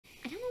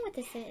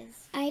what this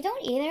is. I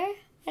don't either.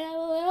 And I'm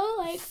a little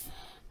like,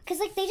 because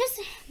like they just,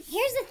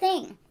 here's the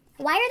thing.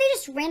 Why are they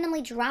just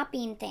randomly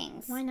dropping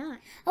things? Why not?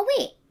 Oh,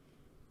 wait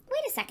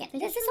a second.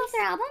 Is this off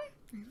their album?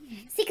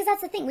 See, because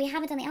that's the thing. We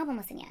haven't done the album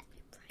listing yet.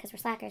 Because we're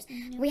slackers.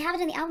 We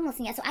haven't done the album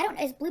listing yet. So I don't,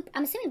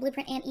 I'm assuming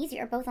Blueprint and Easy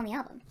are both on the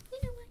album. You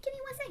know what? Give me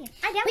 1 second.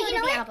 I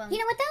downloaded the album. You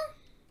know what, though?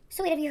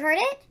 So wait, have you heard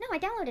it? No, I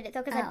downloaded it,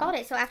 though, because I bought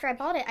it. So after I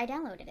bought it, I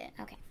downloaded it.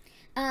 Okay.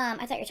 I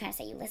thought you were trying to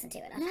say you listened to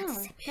it. No,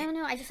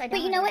 I downloaded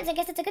But you know what? I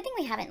guess it's a good thing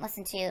we haven't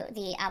listened to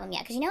the album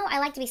yet. Because, you know, I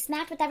like to be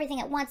smacked with everything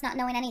at once, not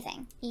knowing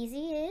anything.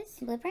 Easy is.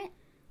 Blueprint?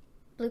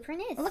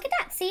 Blueprint is. Well, look at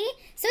that, see?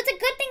 So it's a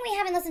good thing we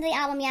haven't listened to the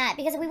album yet,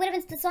 because we would have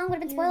been, the song would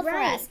have been spoiled for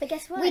us. But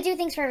guess what? We do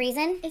things for a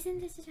reason.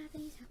 Isn't this a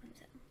Japanese album,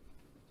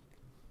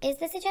 though? Is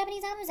this a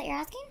Japanese album? Is that you're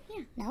asking?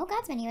 Yeah. No,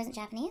 God's Menu isn't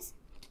Japanese.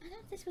 I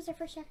thought this was their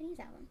first Japanese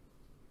album.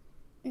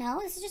 No,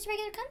 this is just a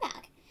regular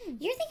comeback.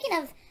 You're thinking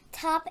of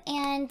Top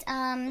and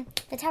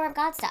the Tower of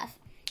God stuff.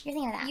 You're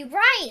thinking of that. You're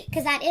right!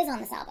 Because that is on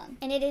this album.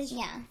 And it is.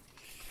 Yeah.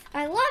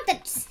 I love the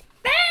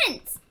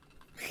suspense!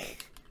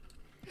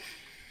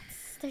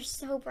 They're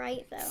so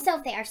bright, though.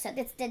 So they are so.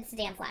 It's a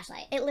damn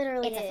flashlight. It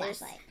literally is. It's a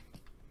flashlight.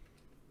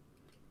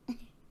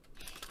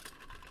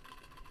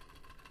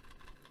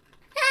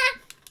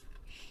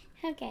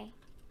 Okay.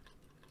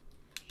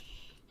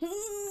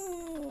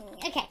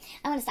 Okay,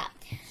 I want to stop.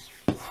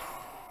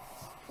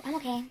 I'm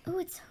okay. Oh,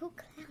 it's so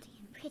cloudy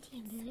and pretty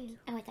and blue.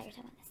 Oh, I thought you were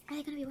talking about this. Are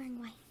they going to be wearing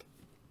white?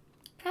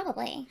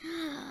 Probably. You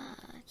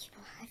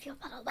know how I feel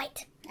about all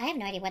white. I have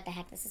no idea what the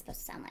heck this is supposed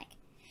to sound like.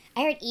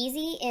 I heard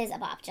Easy is a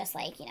bop, just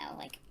like, you know,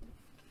 like,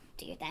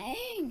 do your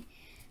thing.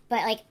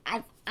 But, like,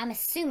 I'm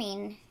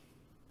assuming...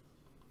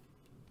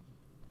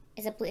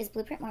 Is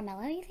Blueprint more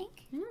mellow, you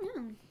think? I don't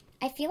know.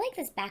 I feel like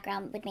this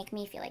background would make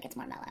me feel like it's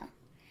more mellow.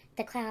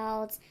 The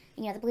clouds,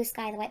 you know, the blue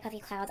sky, the white puffy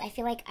clouds. I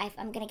feel like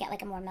I'm going to get,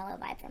 like, a more mellow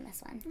vibe from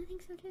this one. I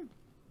think so, too.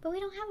 But we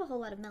don't have a whole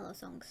lot of mellow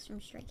songs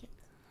from Stray Kids.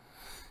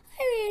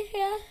 I mean,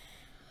 yeah.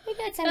 We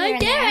got some I here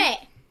and did there. it!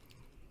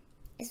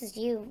 This was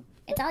you.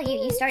 It's all you.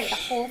 You started the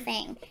whole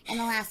thing in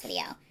the last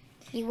video.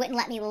 You wouldn't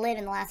let me live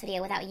in the last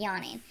video without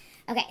yawning.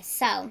 Okay,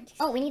 so...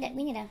 Oh, we need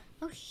a...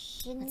 Oh,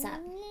 shit. What's up?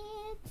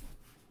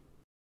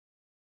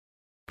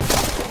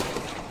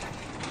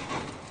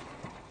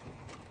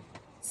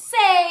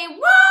 Say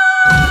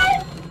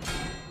what?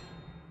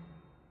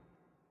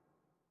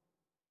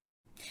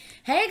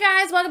 Hey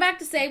guys, welcome back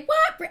to Say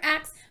What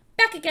Reacts.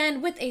 Back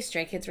again with a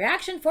Stray Kids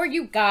reaction for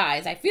you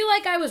guys. I feel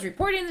like I was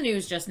reporting the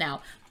news just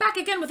now. Back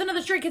again with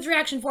another Stray Kids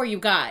reaction for you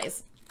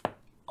guys.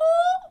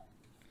 Oh!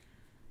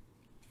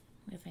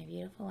 With my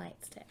beautiful light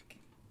stick.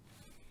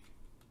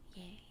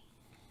 Yay.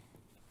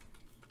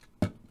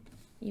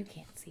 You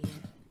can't see it.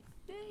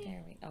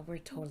 There we go. Oh, we're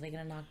totally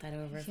going to knock that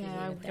over if we leave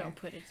it there. Don't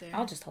put it there.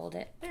 I'll just hold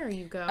it. There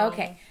you go.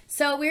 Okay,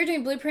 so we're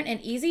doing Blueprint and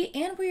Easy,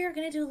 and we are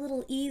going to do a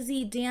little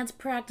easy dance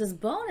practice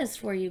bonus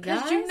for you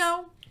guys. Because you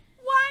know,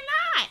 why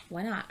not?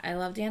 Why not? I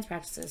love dance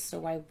practices, so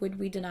why would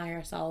we deny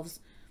ourselves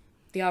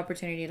the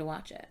opportunity to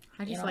watch it?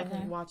 I just You know like what I'm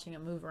saying? watching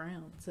it move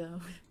around,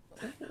 so.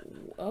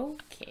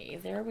 Okay,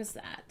 there was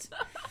that.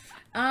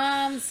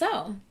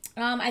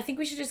 I think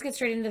we should just get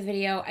straight into the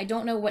video. I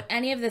don't know what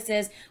any of this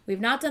is.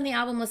 We've not done the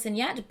album listen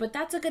yet, but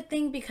that's a good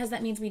thing because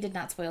that means we did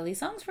not spoil these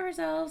songs for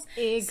ourselves.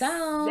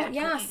 Exactly. So,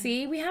 yeah,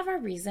 see, we have our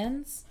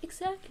reasons.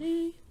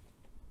 Exactly.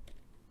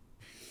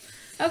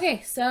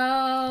 Okay,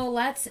 so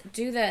let's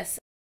do this.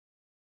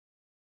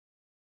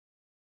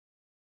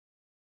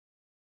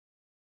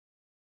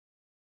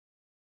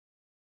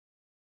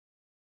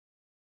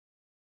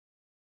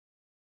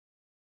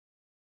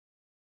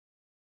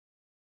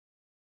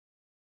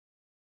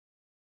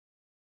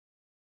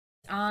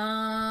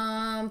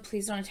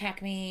 Please don't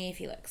attack me,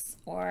 Felix,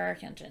 or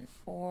Hyunjin,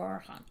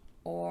 or Han,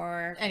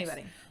 or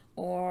Anybody.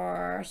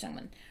 or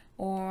Sungmin,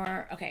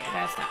 or okay, I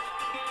gotta stop.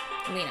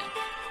 Lena,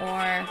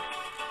 or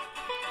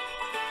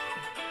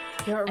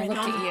I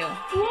looked at you.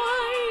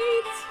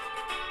 White.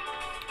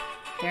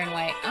 They're in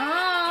white.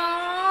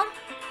 Oh,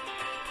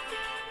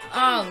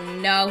 oh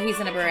no, he's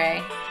in a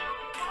beret.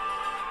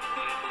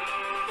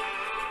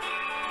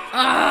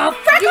 Oh,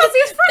 freckles!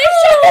 He's freckles! They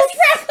showed his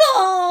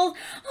freckles!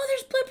 Oh,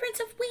 there's blueprints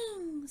of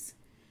wings.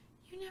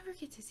 You never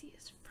get to see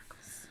his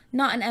freckles.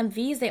 Not in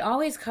MVs. They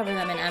always cover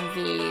them in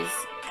MVs.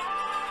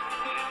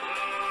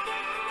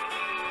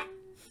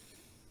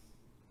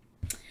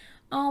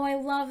 Oh, I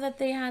love that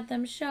they had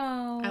them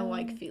show. I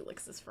like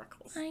Felix's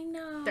freckles. I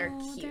know. They're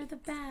cute. They're the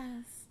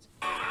best.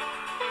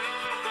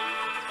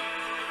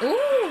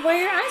 Ooh, why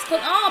are your eyes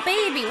closed? Oh,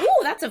 baby.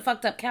 Ooh, that's a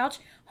fucked up couch.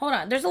 Hold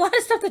on. There's a lot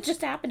of stuff that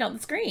just happened on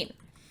the screen.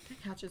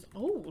 That couch is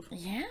old.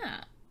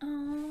 Yeah.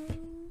 Oh,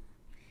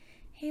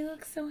 he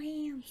looks so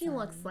handsome. He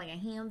looks like a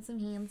handsome,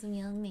 handsome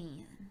young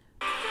man.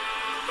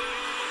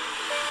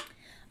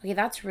 Okay,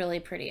 that's really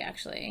pretty,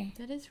 actually.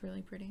 That is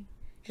really pretty.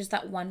 Just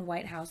that one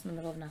white house in the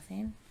middle of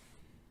nothing.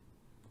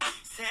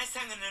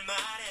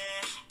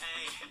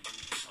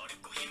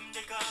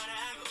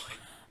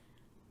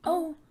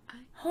 Oh,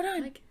 hold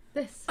on. Like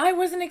this. I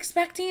wasn't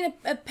expecting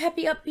a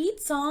peppy, upbeat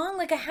song,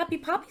 like a happy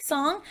poppy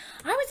song.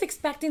 I was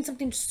expecting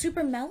something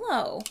super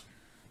mellow.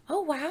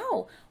 Oh,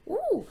 wow.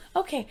 Ooh,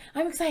 okay.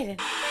 I'm excited.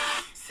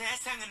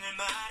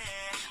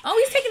 Oh,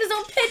 he's taking his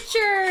own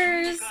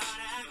pictures.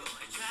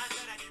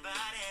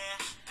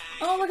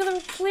 Oh, look at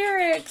the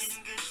lyrics.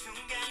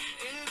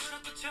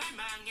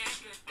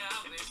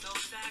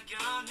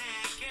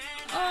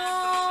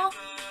 Oh.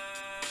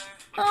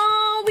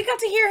 Oh, we got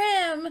to hear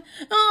him.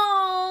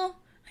 Oh.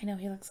 I know,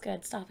 he looks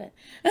good. Stop it.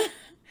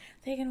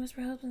 They can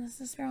whisper hope and this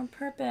is their own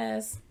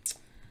purpose.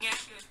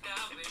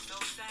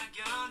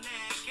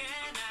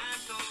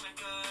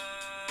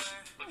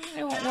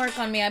 It won't work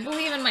on me. I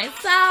believe in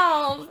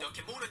myself.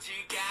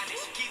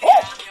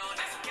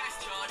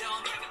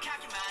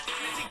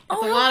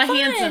 That's a lot of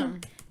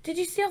handsome. Did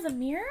you see all the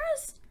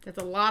mirrors? That's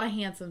a lot of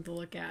handsome to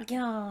look at.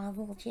 Yeah,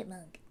 little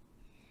chipmunk.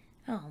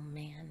 Oh,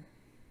 man.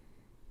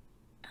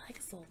 I like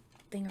his little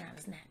thing around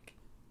his neck.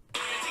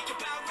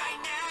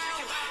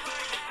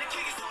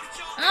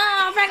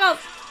 Oh, Freckles!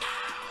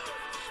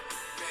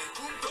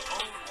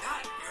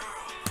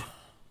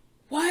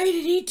 Why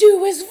did he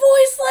do his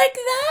voice like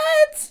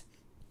that?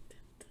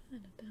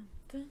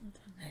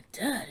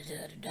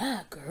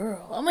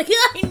 Girl. I'm like,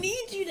 I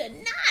need you to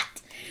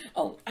not.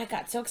 Oh, I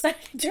got so excited.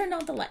 I turned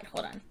on the light.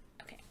 Hold on.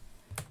 Okay.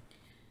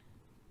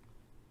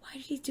 Why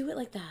did he do it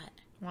like that?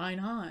 Why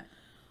not?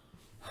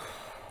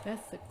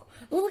 That's the.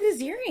 Oh, look at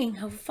his earring.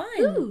 How fun.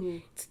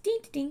 Ooh. It's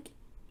dink dink.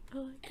 I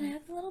like And I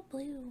have the little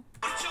blue.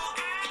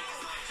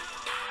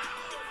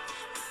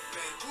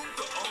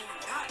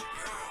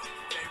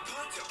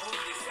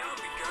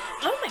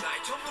 Oh my.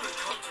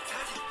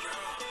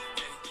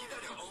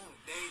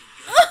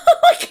 Oh,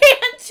 I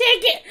can't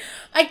take it.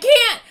 I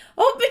can't.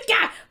 Oh my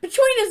God.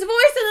 Between his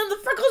voice and then the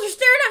freckles are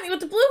staring at me with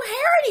the blue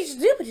hair and he's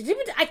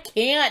stupid. I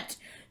can't.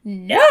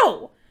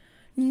 No.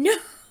 No.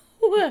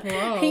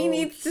 Bro. He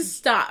needs to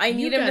stop. I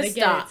need him to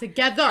stop. Get it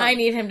together. I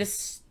need him to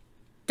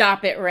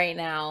stop it right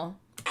now.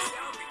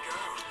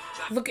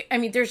 Look, I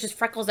mean, there's just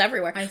freckles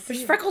everywhere.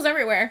 There's freckles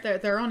everywhere.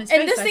 They're on his face.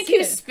 And this thing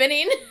keeps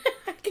spinning.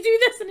 I could do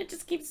this and it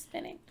just keeps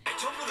spinning.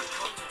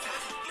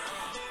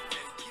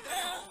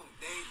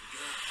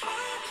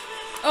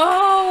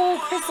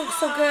 Oh, Chris looks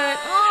so good.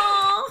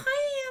 Oh,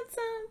 hi,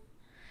 handsome.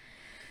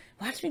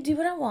 Watch me do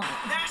what I want.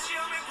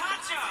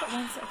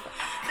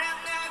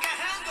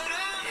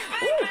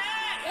 Ooh.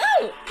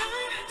 Ooh.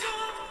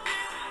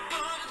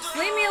 Just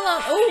leave me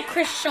alone. Oh,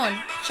 Chris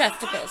showing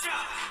chesticles.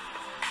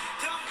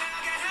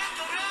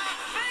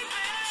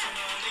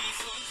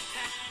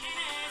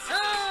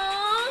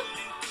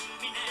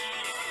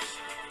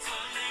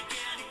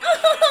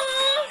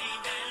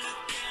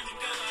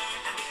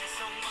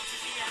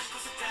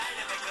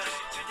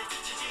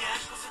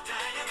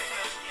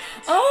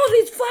 Oh,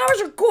 these flowers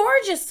are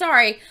gorgeous.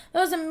 Sorry, that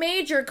was a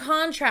major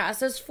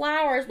contrast. Those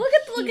flowers. Look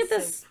at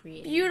this so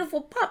pretty.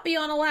 beautiful puppy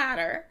on a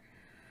ladder.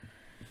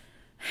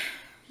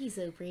 He's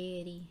so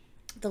pretty.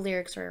 The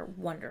lyrics are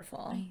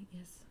wonderful.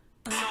 Yes.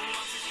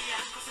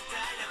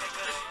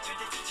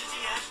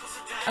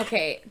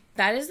 Okay,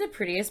 that is the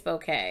prettiest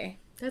bouquet.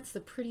 That's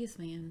the prettiest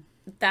man.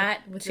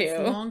 That with too. his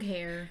long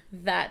hair.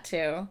 That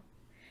too.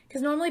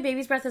 Because normally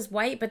baby's breath is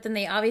white, but then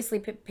they obviously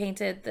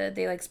painted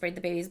they like sprayed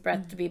the baby's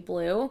breath to be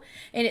blue,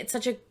 and it's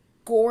such a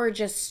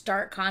gorgeous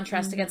stark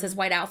contrast against his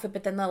white outfit.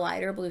 But then the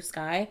lighter blue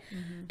sky,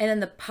 and then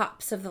the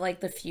pops of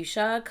the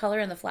fuchsia color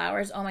and the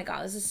flowers. Oh my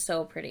God, this is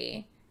so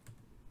pretty.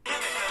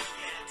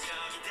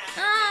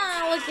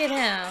 Ah, look at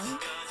him.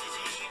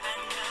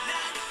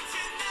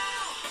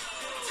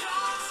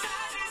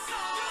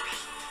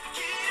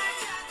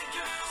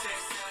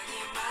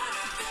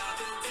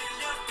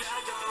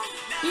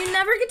 You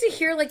never get to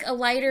hear like a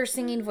lighter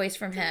singing voice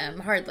from him.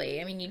 Hardly.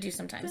 I mean, you do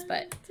sometimes,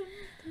 but.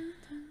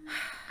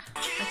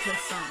 That's his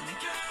song.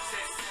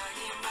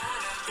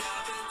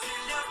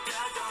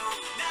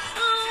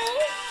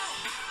 Oh.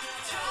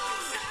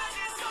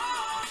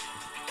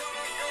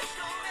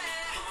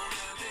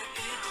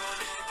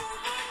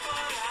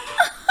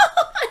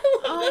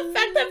 I love the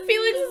fact that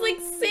Felix is like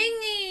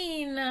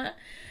singing.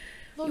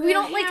 We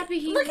don't like.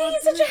 Look at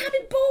he's such a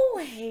happy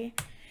boy.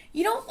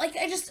 You don't like.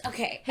 I just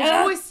okay. His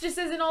voice just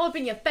isn't all up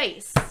in your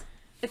face.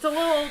 It's a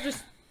little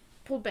just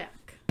pulled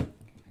back.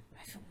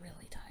 I feel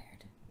really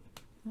tired.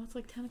 Well, it's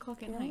like 10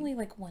 o'clock at We're night. only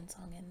like one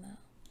song in though.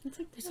 It's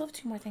like We still have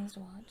 2 more things to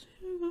watch.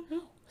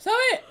 Stop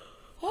it!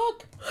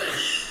 Fuck.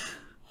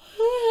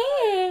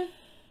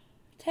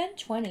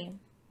 10:20.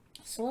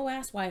 Slow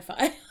ass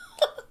Wi-Fi.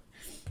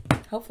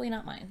 Hopefully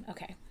not mine.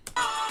 Okay.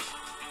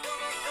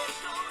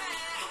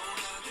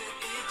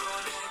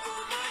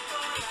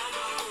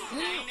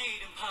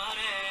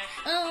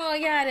 Oh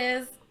yeah, it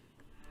is.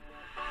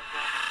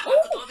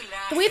 Ooh,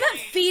 the way that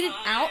faded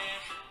out,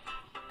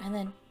 and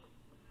then.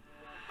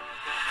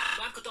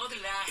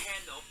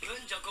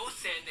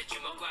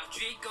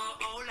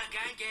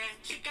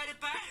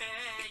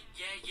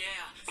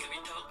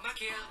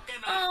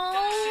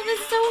 Oh,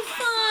 that's so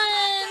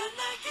fun!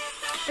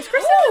 Is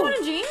Chris the one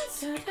in jeans?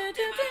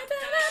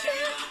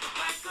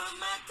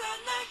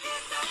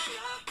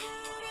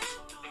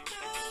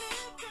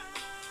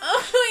 Oh,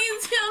 he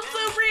sounds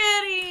so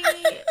pretty!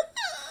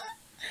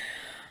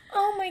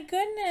 Oh my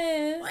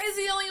goodness. Why is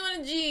he the only one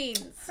in jeans?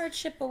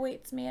 Hardship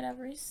awaits me at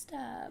every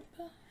step.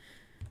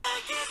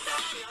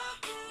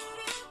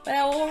 But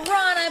I will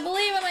run. I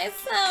believe in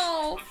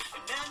myself.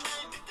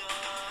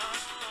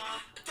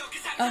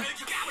 Oh.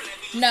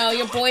 No,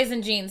 your boys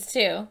in jeans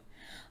too.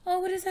 Oh,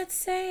 what does that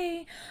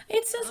say?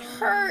 It says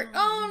hurt.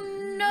 Oh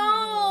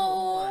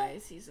no. Why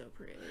is he so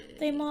pretty?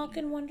 They mock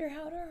and wonder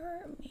how to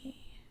hurt me.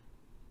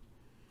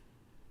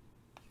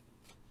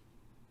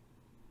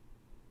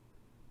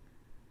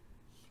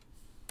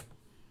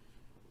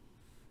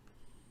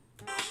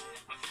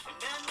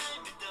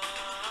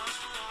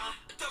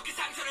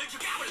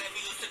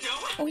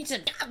 Oh,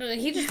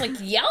 he just like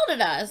yelled at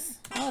us.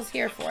 I was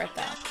here for it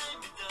though.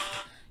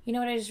 You know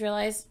what I just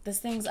realized? This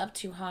thing's up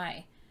too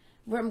high.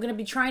 I'm going to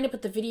be trying to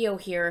put the video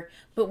here,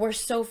 but we're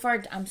so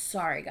far... I'm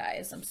sorry,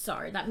 guys. I'm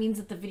sorry. That means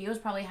that the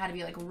videos probably had to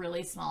be, like,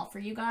 really small for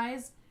you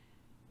guys.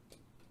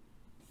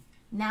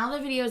 Now the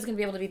video is going to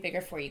be able to be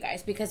bigger for you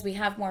guys because we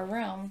have more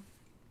room.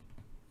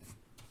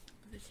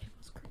 The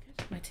table's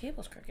crooked. My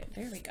table's crooked.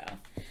 There we go.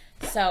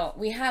 So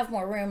we have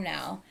more room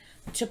now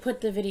to put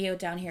the video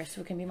down here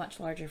so it can be much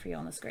larger for you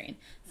on the screen.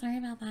 Sorry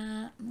about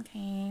that.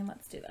 Okay,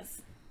 let's do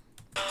this.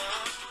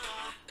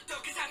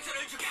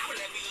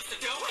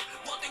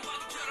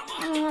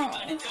 Oh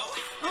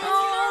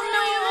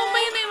no!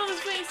 My name on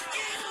his face.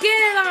 Get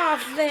it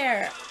off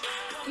there!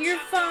 You're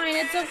fine,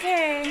 it's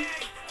okay.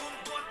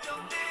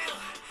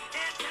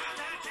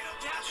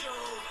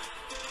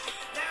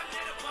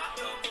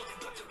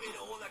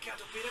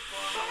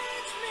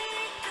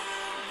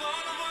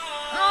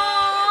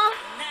 Aww.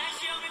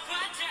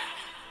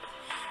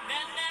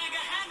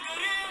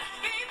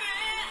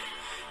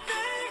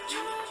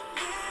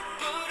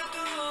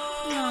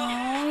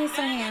 Oh, he's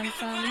so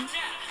handsome.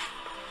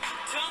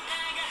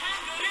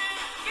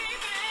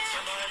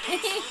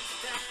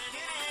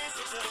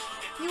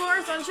 You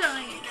are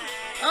sunshine.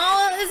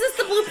 Oh, is this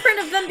the blueprint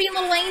of them being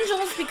little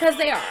angels? Because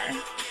they are.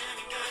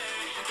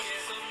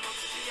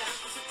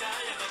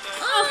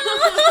 Oh,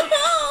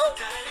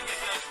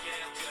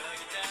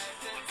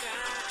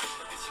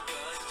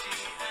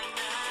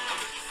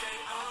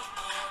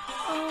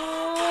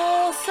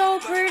 oh so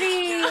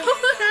pretty.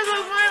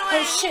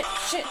 Oh,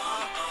 shit.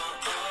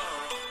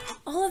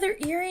 All of their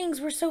earrings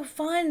were so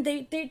fun.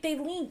 They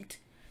linked.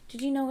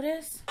 Did you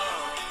notice?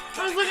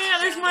 I was looking at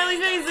their smiley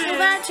faces. Oh,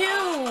 that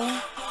too.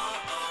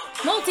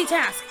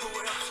 Multitask.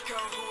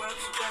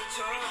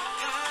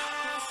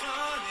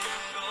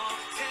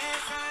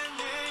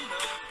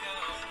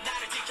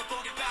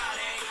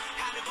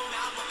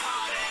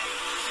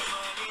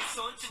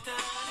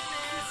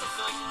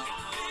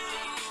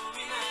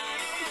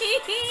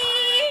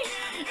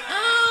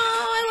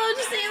 Oh, I love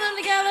just seeing them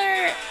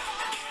together.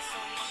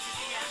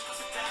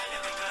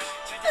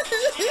 Do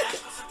you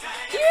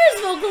hear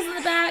his vocals in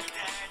the back?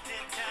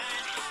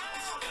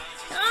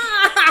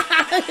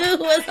 Ah, who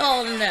was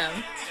holding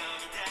them?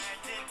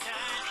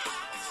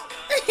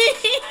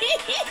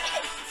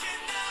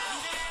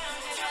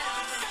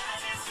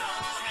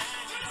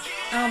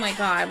 Oh my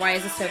god, why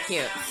is this so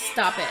cute?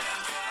 Stop it.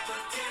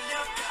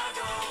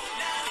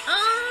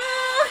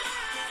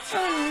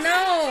 Oh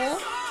no.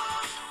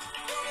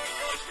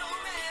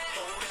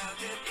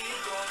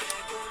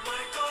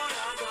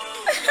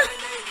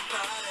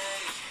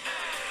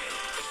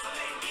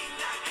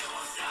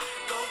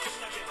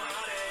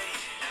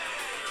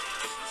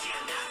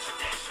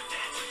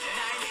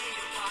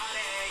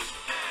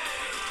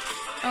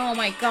 Oh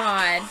my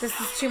god, this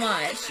is too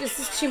much. This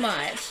is too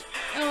much.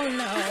 Oh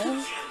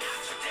no.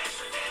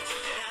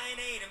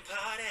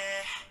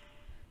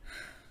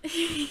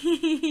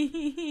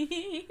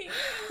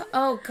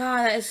 Oh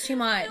god, that is too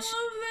much. I love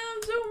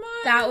them so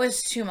much. That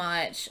was too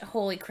much.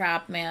 Holy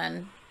crap,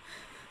 man.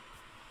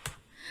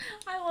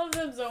 I love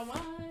them so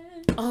much.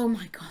 Oh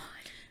my god.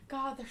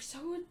 God, they're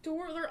so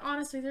adorable. They're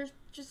honestly, they're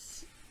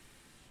just.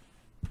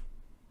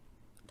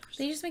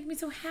 They just make me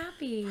so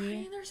happy.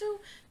 Right? They're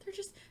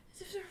just.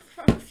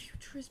 Our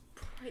future is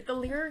bright. The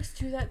lyrics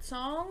to that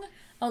song.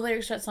 Oh,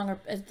 lyrics to that song are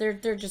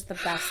they're just the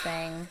best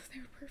thing. They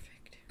were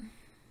perfect.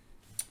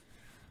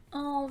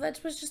 Oh,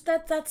 that was just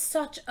that's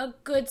such a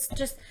good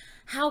just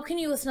how can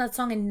you listen to that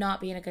song and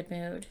not be in a good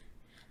mood?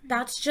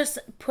 That's just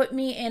put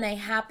me in a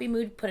happy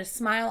mood, put a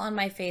smile on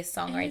my face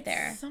song right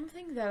there.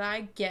 Something that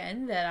I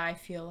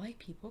feel like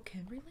people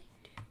can relate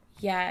to.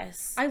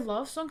 Yes. I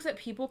love songs that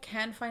people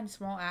can find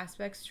small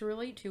aspects to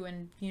relate to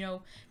and, you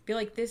know, be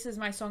like, this is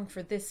my song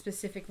for this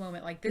specific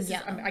moment. Like, this is,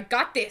 I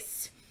got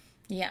this.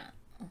 Yeah.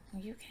 Are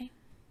you okay?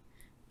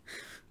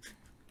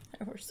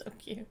 We're so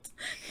cute.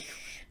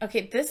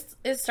 Okay, this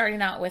is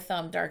starting out with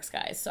dark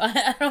skies, so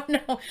I don't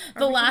know.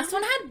 The last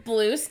one had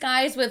blue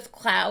skies with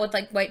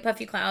like white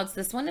puffy clouds.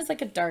 This one is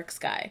like a dark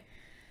sky.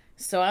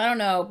 So I don't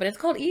know, but it's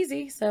called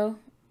Easy, so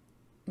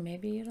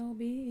maybe it'll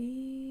be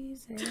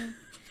easy.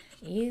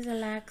 Easy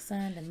like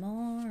Sunday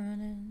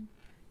morning.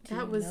 Do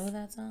you know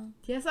that song?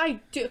 Yes, I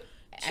do.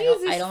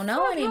 I don't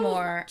know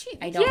anymore.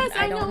 I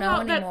don't know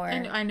anymore.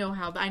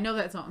 I know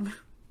that song.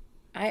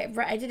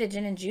 I did a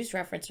Gin and Juice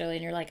reference earlier,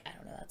 and you're like, I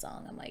don't know that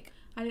song. I'm like,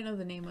 I didn't know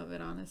the name of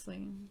it,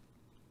 honestly.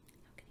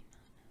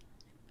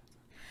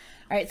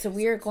 All right, so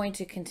we are going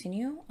to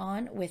continue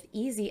on with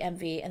easy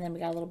MV, and then we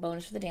got a little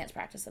bonus for the dance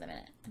practice in a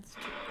minute.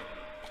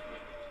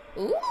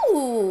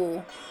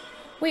 Ooh.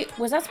 Wait,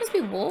 was that supposed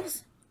to be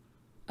wolves?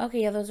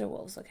 Okay, yeah, those are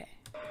wolves. Okay.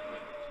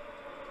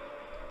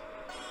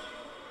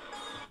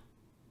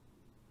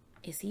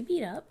 Is he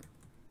beat up?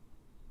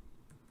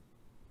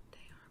 They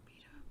are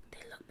beat up.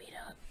 They look beat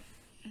up.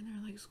 And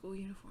they're like school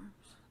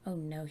uniforms. Oh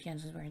no,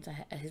 he's wearing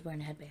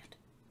a headband.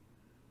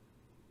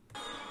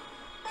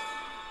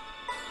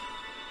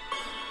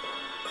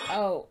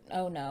 Oh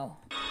no.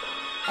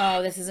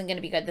 Oh, this isn't gonna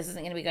be good. This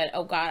isn't gonna be good.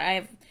 Oh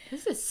god,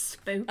 This is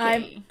spooky.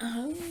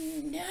 oh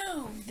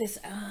no.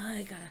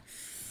 I gotta.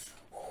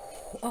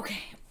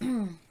 Okay.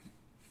 Are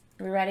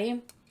we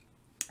ready?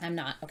 I'm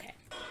not. Okay.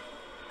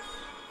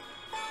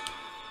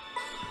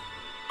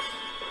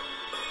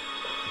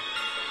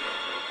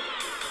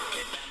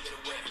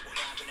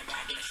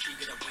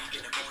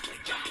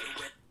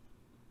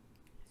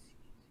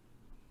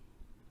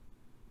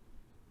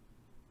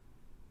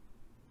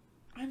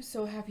 I'm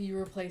so happy you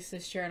replaced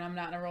this chair and I'm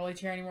not in a rolly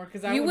chair anymore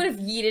because You would have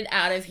yeeted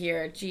out of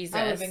here. Jesus.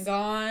 I would have been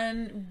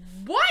gone.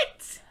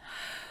 What?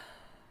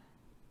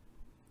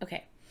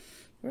 Okay.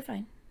 We're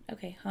fine.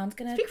 Okay. Han's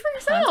gonna Speak for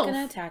yourself. Han's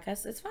gonna attack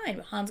us. It's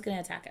fine. Han's gonna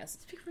attack us.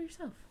 Speak for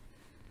yourself.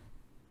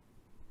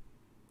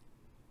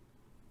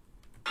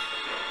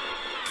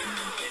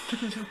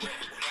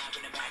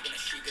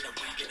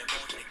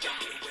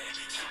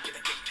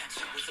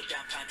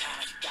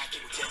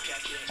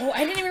 Oh,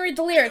 I didn't even read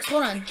the lyrics.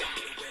 Hold on.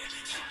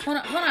 Hold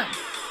on.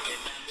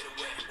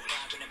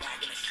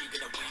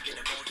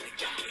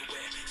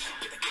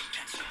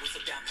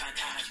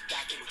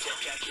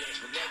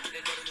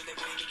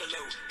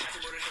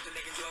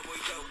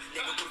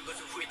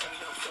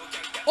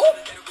 Oh!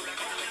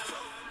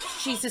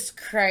 Jesus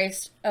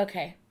Christ.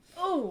 Okay.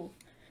 Oh.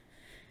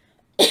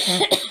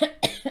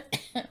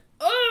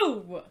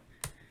 Oh!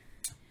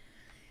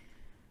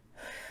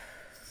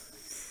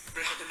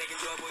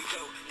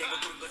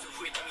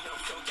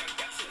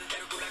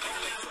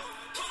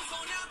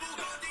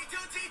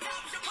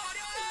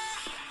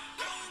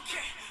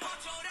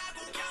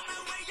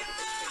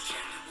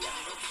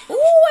 Ooh,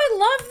 I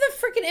love the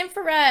freaking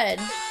infrared.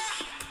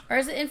 Or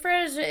is it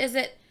infrared? Is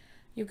it...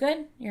 You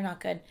good? You're not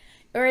good.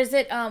 Or is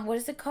it, what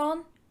is it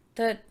called?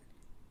 No, it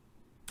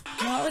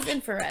was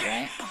infrared,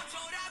 right?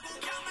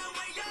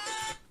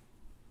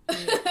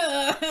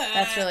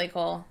 That's really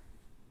cool.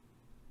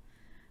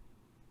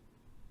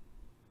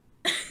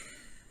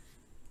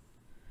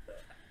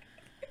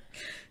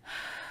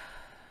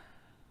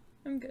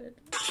 I'm good.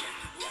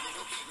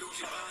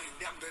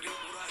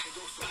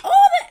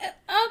 Oh,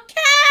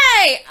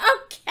 okay!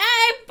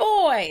 Okay,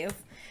 boys!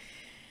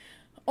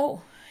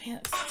 Oh,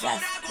 yes.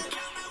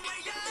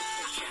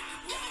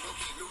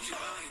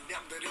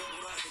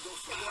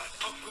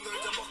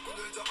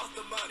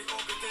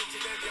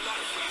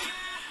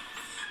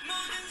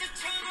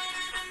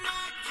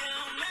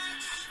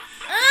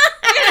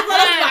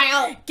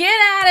 Get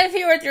out of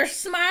here with your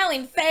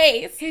smiling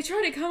face. He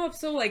tried to come up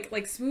so like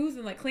smooth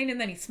and like clean,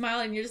 and then he's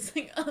smiling. And you're just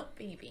like, oh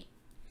baby.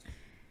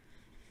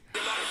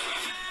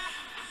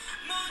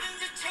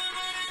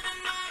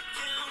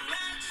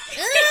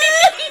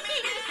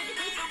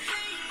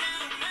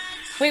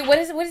 Wait, what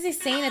is he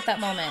saying at that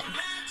moment?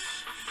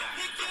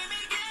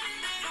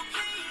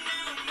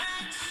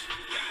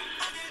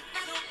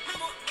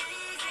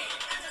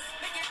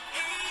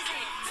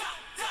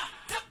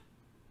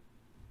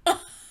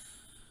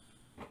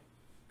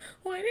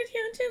 Why did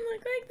Hyunjin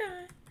look like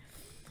that?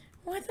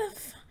 What the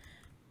f...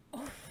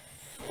 Oh.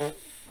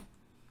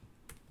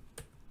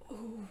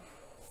 Ooh.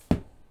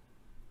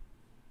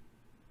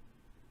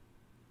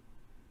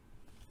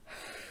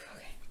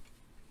 Okay.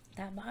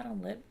 That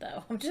bottom lip,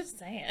 though. I'm just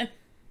saying.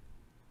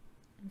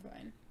 I'm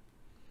fine.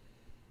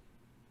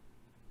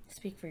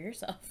 Speak for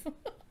yourself.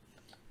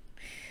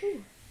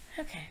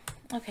 Okay,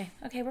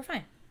 we're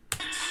fine.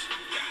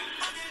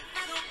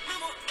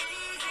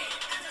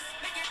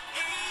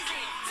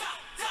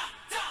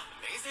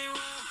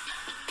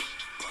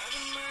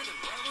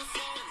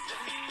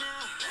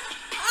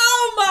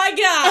 Oh my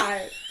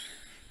god!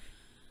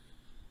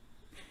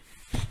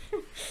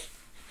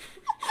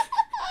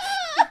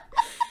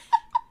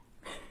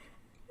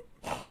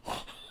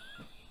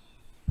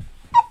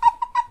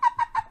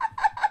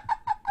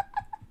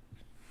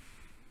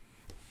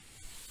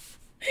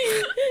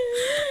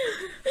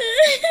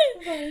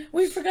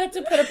 We forgot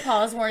to put a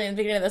pause warning at the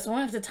beginning of this. We'll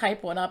have to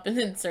type one up and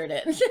insert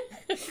it.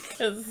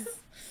 Because...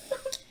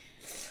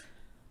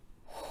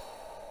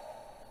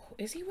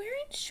 Is he wearing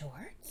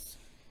shorts?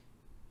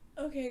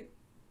 Okay.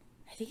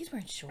 I think he's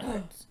wearing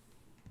shorts.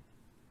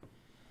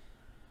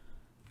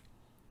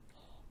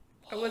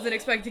 I wasn't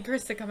expecting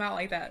Chris to come out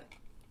like that.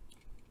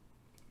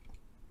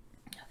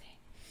 Okay.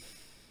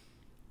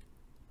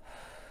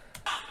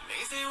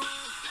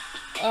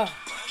 Oh.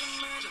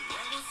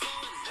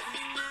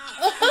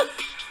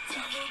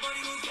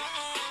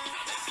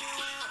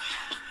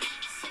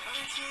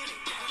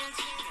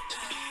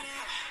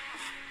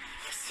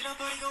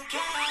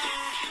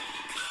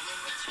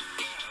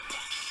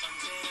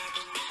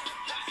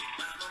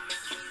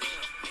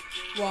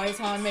 Why is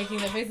Han making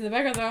the face in the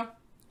background though?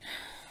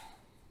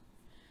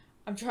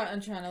 I'm trying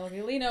to look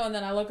at Lino, and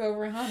then I look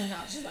over at Han, and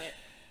I'm just like,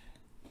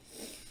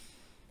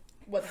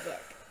 what the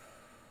fuck?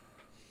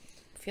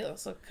 I feel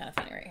this look kind of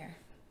funny right here.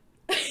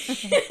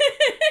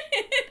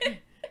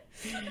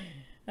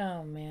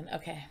 Oh man.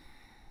 Okay.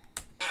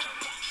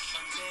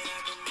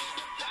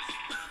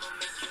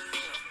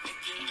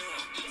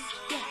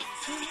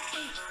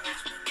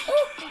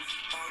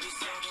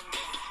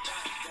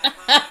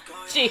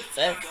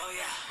 Jesus.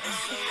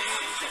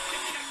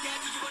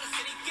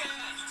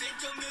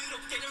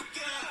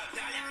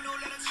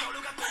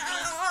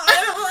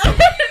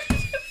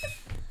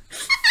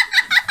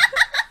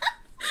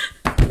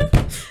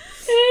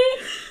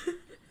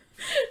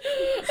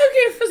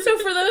 Okay, so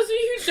for those of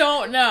you who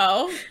don't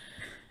know,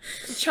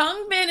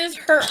 Changbin is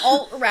her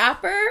alt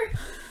rapper,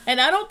 and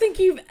I don't think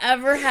you've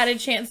ever had a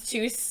chance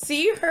to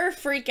see her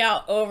freak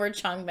out over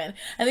Changbin.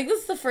 I think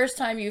this is the first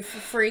time you've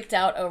freaked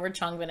out over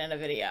Changbin in a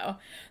video.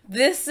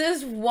 This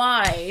is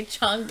why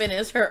Changbin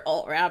is her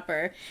alt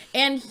rapper,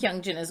 and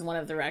Hyungjin is one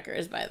of the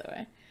wreckers, by the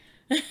way.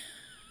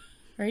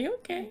 Are you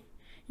okay?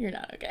 You're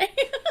not okay.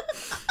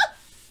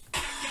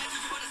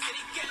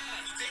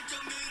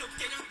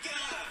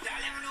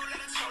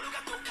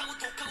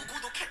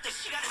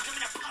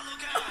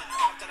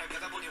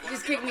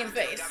 Just kick me in the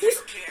face.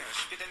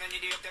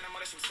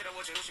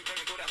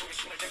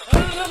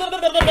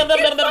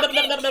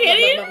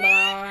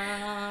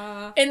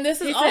 And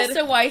this is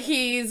also why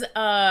he's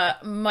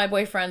my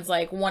boyfriend's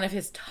like one of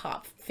his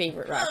top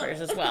favorite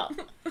rappers as well. I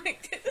don't know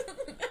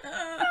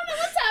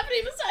what's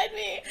happening beside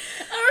me.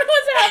 I don't know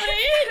what's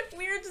happening.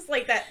 We were just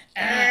like that,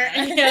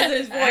 and he has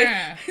his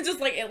voice. It's just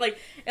like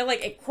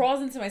it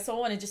crawls into my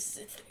soul, and it just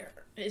sits there.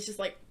 It's just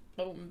like,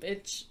 boom,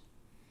 bitch.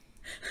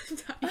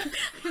 I'm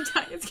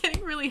dying. It's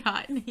getting really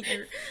hot in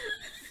here.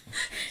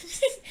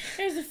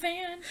 There's a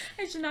fan.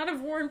 I should not have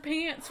worn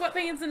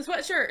sweatpants and a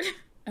sweatshirt.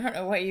 I don't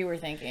know what you were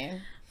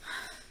thinking.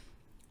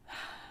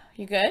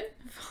 You good?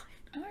 I'm fine.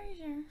 Oh, are you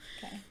sure?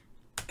 Okay.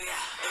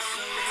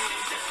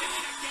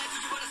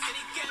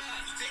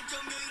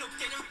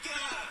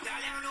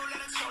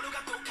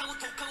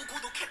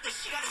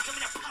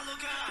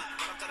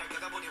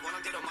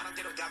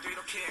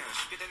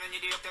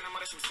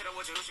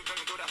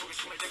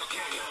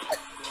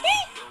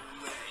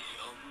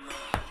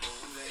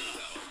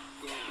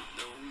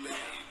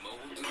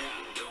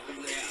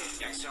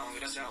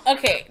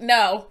 Okay,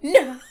 no.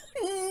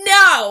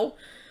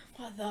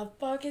 What the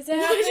fuck is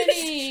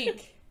happening?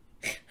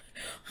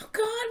 Oh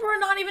God, we're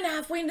not even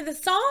halfway into the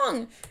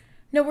song.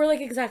 No, we're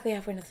like exactly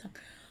halfway into the song.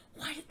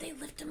 Why did they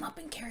lift him up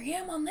and carry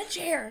him on the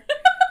chair?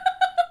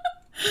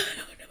 I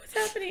don't know what's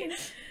happening.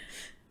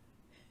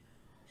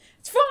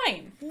 It's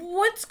fine.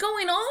 What's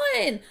going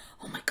on?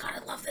 Oh my God, I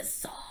love this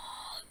song.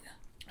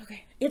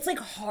 Okay. It's like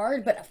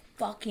hard, but a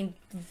fucking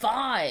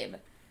vibe.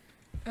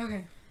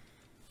 Okay.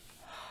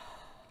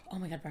 Oh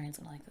my God, Brian's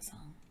gonna like this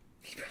song.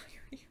 He probably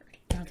already heard it.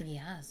 I don't think he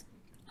has.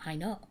 I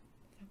know.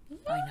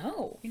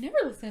 You never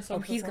listen to songs. Oh,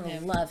 he's before gonna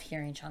him. love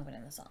hearing Changbin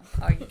in the song.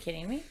 Are you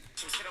kidding me?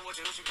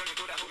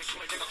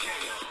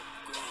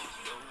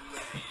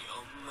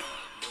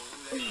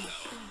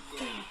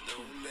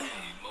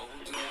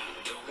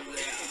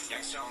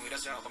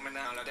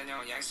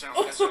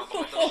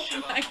 Oh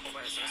my.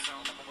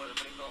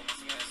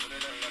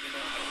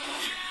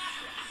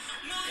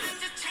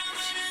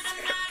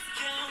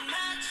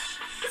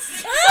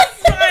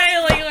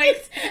 Smiling,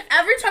 like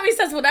every time he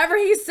says whatever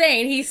he's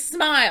saying, he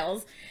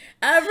smiles.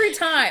 Every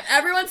time.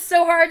 Everyone's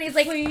so hard and he's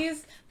like,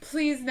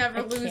 Please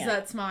never lose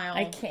that smile.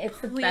 I can't. It's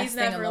the Please best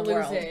thing in never the lose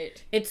world.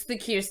 it. It's the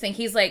cutest thing.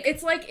 He's like,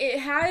 It's like it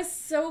has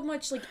so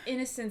much like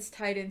innocence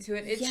tied into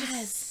it. It's yes.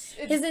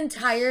 just His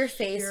entire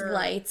face pure.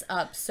 lights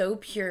up so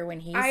pure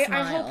when he I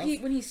smiles.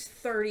 hope when he's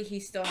 30, he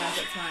still has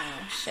that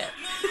smile. Shit.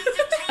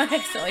 I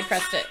accidentally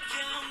pressed it.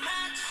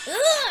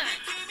 Ugh.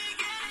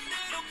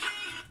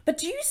 But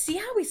do you see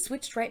how we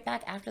switched right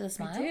back after the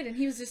smile? I did, and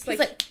he was just He's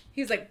like,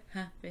 he was like,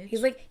 huh, bitch.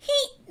 He's like,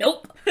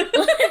 nope.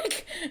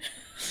 Like,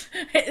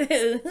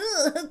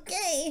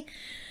 okay.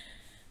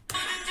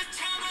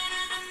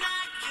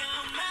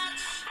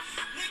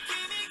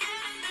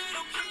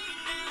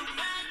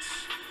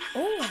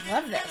 Oh, I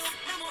love this.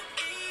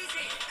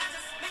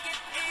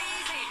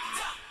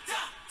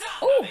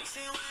 Oh,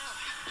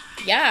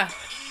 yeah.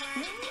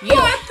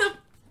 What the?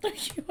 Are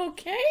you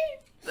okay?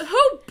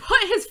 Who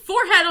put his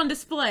forehead on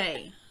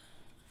display?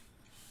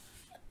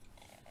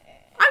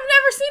 I've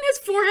never seen his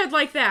forehead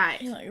like that.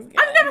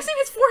 I've never seen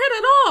his forehead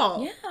at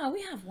all. Yeah,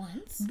 we have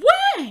once.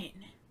 When? I'm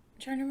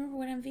trying to remember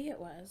what MV it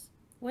was.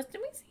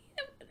 Did we see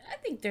it? I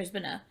think there's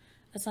been a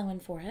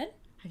Sungmin forehead.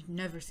 I've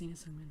never seen a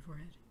Sungmin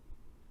forehead.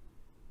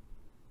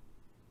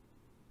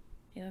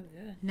 You look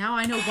good. Now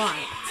I know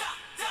why.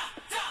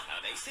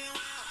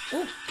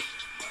 Ooh.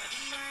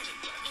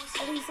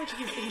 Oh,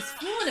 he's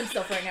fooling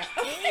himself right now.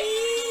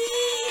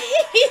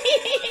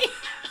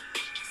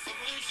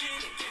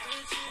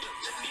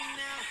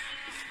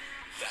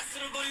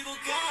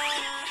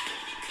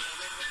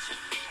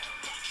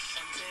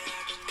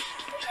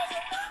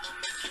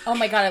 Oh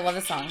my God, I love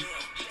this song.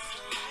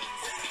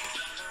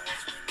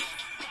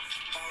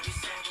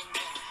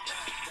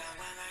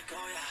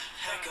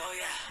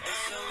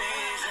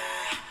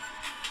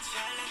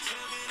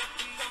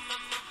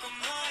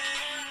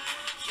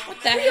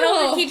 the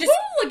hell did he just...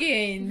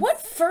 Hooligans!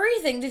 What furry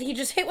thing did he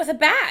just hit with a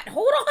bat?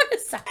 Hold on a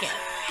second.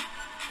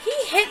 He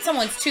hit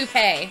someone's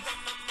toupee.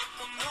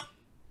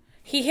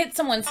 He hit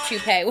someone's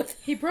toupee with...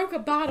 He broke a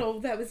bottle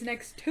that was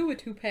next to a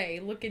toupee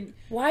looking...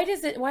 Why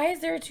is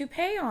there a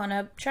toupee on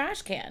a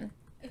trash can?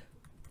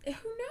 Who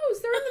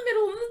knows? They're in the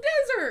middle of the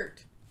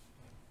desert.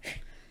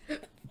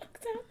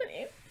 What's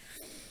happening?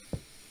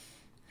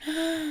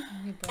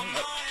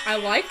 I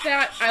like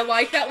that. I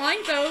like that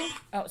line though.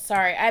 Oh,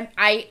 sorry.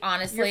 I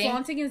honestly... Your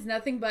flaunting is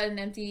nothing but an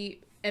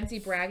empty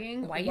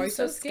bragging. Why are you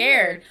so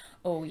scared?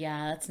 Oh,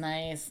 yeah, that's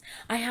nice.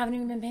 I haven't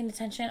even been paying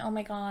attention. Oh,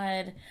 my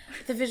God.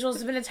 The visuals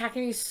have been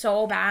attacking me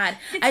so bad.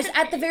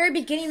 At the very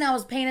beginning, I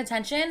was paying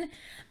attention,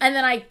 and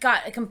then I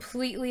got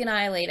completely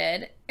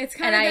annihilated. It's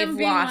kind of I've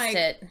lost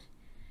it.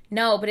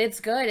 No, but it's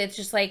good. It's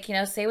just like, you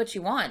know, say what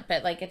you want,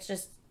 but, like, it's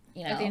just,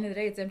 you know. At the end of the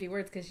day, it's empty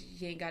words because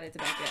you ain't got it to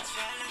back it up.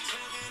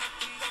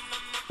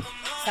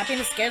 Stop being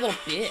a scared little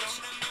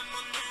bitch.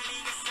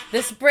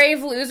 This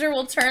brave loser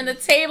will turn the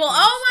table.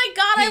 Oh, my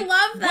God, I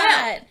love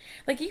that.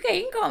 Like, you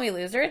can call me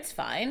loser. It's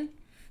fine.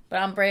 But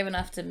I'm brave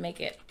enough to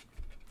make it.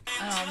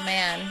 Oh,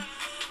 man.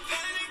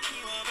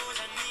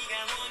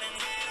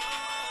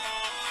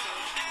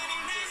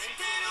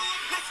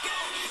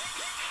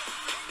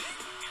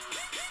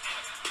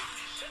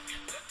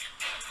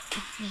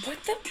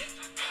 What the?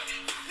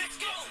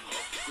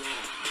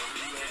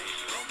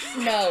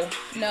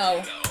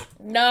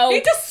 No.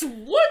 He just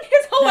swung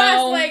his whole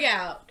ass leg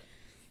out.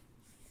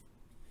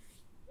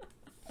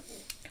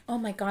 Oh,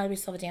 my God, we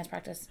still have a dance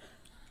practice.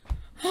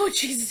 Oh,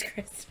 Jesus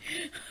Christ.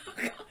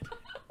 Oh,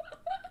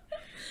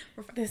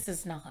 God. This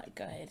is not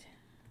good.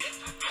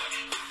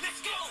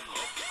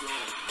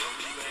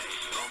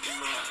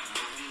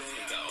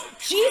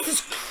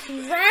 Jesus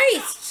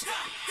Christ!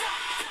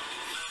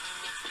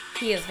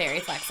 He is very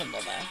flexible,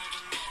 though.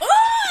 Oh!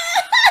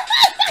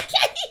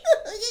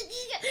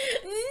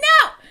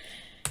 No!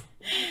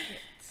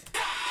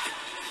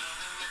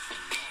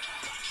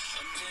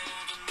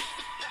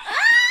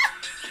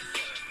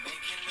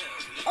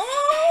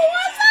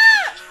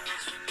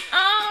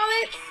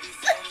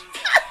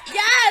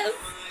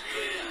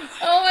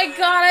 Oh my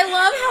God, I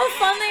love how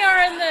fun they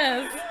are in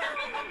this.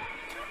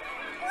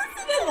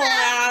 Listen to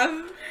laugh.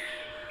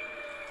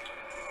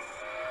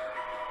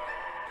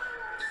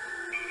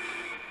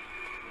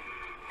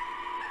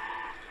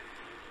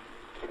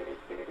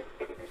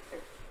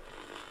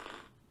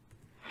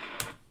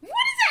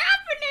 What is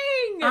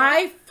happening?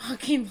 I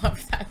fucking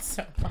love that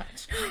so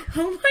much.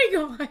 Oh my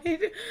God.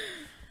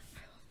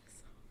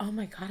 Oh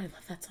my God, I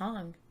love that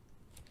song.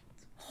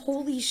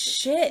 Holy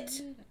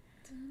shit.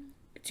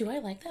 Do I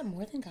like that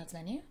more than God's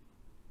Menu?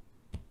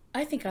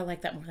 I think I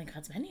like that more than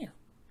God's Menu.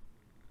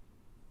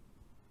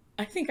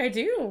 I think I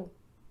do.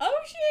 Oh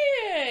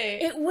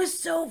shit! It was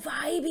so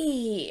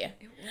vibey.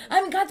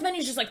 I mean, God's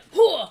Menu is just like,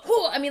 hoo,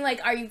 hoo. I mean, like,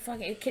 are you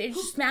fucking? It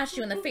just smashed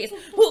you in the face.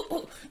 Hoo,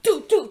 hoo,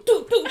 do, do,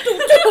 do, do, do,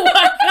 do.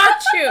 I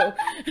got you.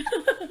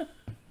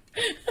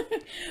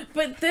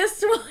 But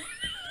this one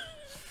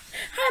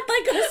had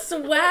like a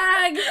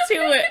swag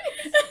to it.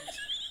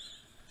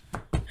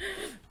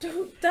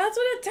 Dude, that's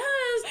what it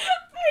does.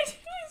 I didn't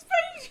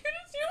expect you to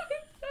do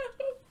it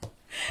though.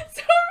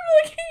 So I'm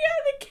looking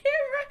at the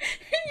camera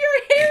and your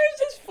hair is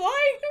just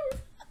flying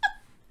around.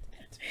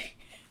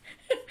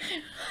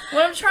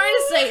 What I'm trying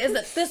to say is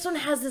that this one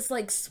has this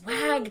like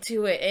swag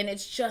to it, and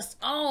it's just,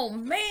 oh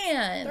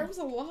man. There was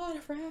a lot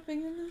of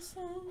rapping in this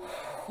song.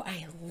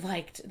 I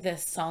liked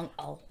this song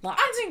a lot.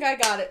 I think I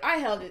got it. I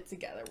held it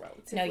together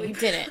relatively. No, you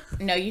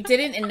didn't. No, you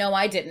didn't, and no,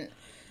 I didn't.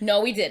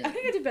 No, we didn't. I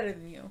think I did better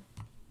than you.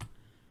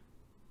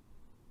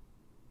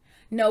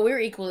 No, we were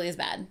equally as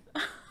bad.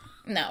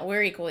 No,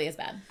 we're equally as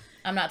bad.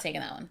 I'm not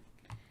taking that one.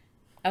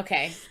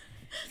 Okay.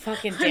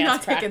 Fucking dance I'm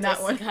not practice. taking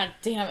that one. God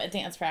damn it,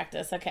 dance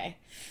practice. Okay.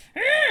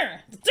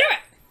 Let's do it!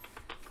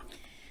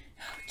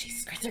 Oh,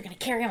 Jesus Christ, they're gonna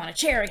carry him on a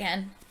chair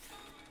again.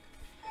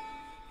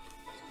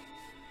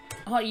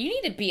 Oh, you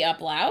need to be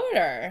up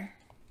louder.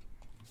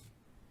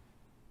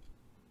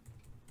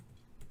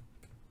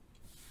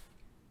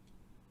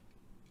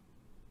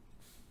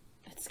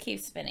 Let's keep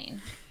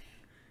spinning.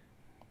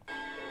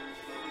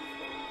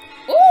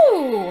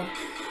 Ooh!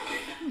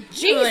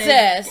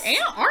 Jesus! And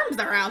arms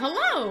are out.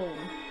 Hello!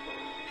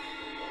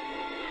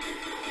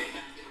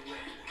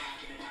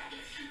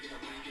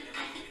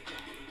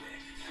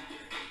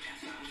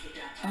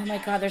 Oh my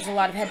God, there's a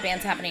lot of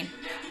headbands happening.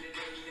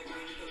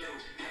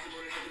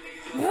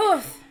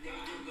 Oof!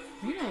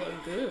 You don't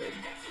look good.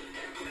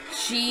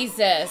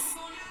 Jesus.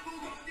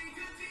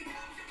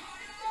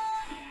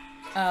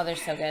 Oh, they're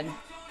so good.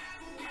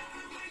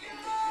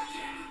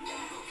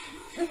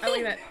 I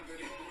like that.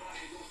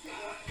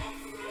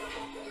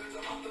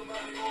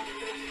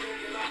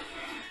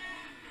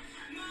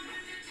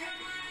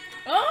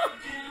 Oh!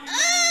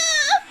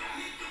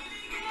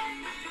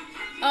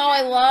 Oh,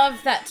 I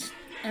love that.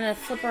 And then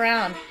flip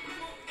around.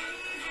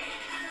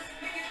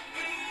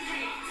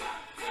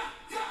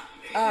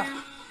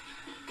 Oh.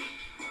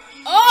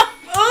 Oh!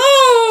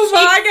 Oh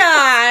my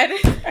God!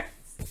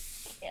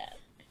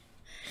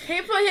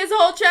 He put his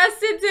whole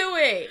chest into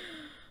it.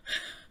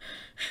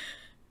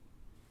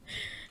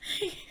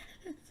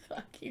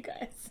 Fuck you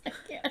guys. I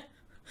can't.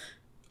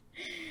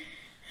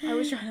 I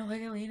was trying to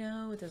look at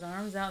Lino with his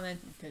arms out, and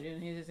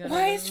then he just got.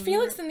 Why is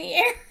Felix in the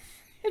air?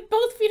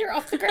 Both feet are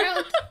off the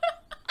ground.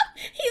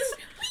 He's.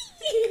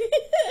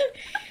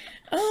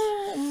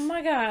 Oh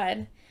my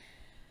god.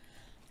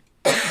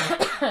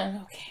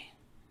 Okay.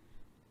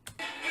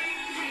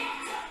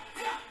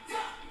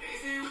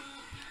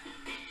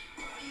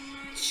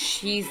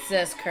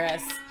 Jesus,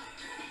 Chris.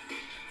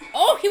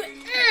 Oh,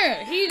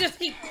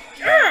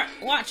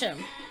 watch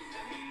him.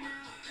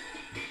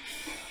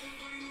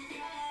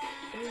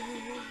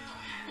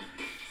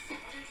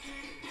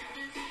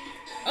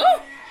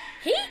 Oh,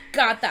 he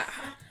got that.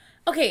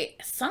 Okay,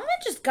 someone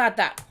just got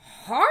that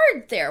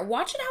hard there.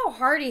 Watch it how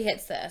hard he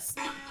hits this.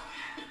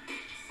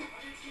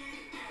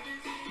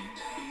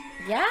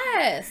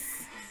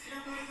 Yes.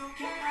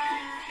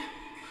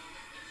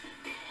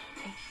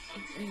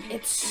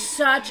 It's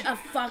such a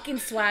fucking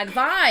swag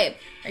vibe.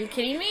 Are you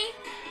kidding me?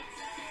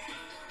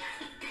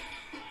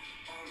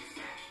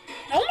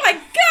 Oh my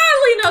god,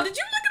 Lino, did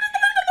you look at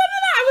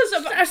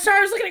I'm sorry,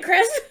 I was looking at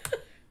Chris.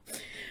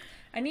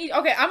 Okay,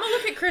 I'm gonna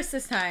look at Chris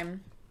this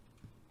time.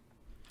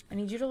 I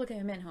need you to look at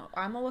him in hope.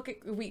 I'm gonna look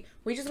at we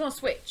just gonna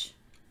switch.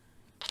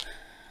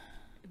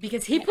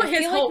 Because he put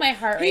his whole like my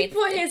heart rate. He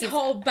put his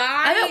whole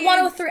body. I'm at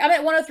 103. I'm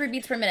at 103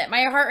 beats per minute.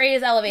 My heart rate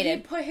is elevated.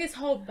 He put his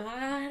whole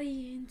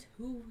body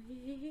into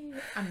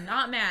it. I'm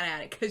not mad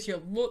at it because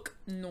you look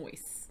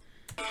nice.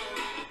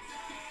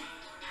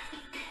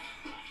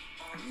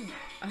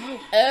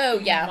 Oh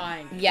yeah.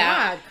 My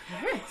yeah. God,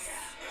 Chris.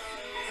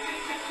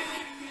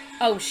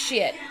 Oh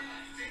shit.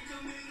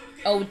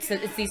 Oh,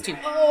 it's these two.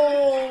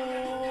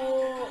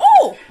 Oh.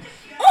 Oh.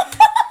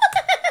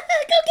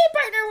 Okay,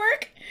 partner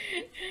work.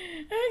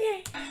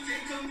 Okay.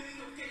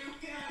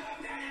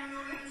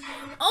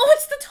 Oh,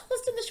 it's the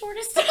tallest and the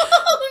shortest.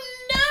 Oh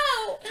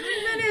no.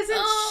 That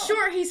isn't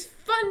short. He's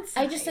fun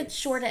size. I just said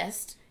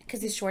shortest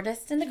because he's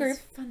shortest in the group.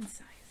 He's fun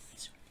size.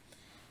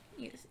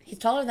 He's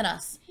taller than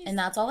us, and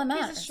that's all that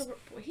matters. He's a short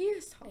boy. He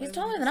is taller. He's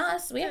taller than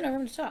us. We have no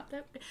room to talk.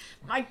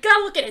 My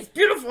God, look at his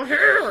beautiful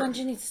hair.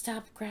 Dungeon needs to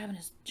stop grabbing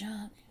his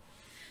junk.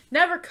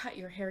 Never cut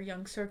your hair,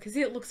 young sir, because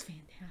it looks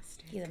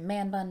fantastic. He's a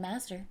man bun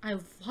master. I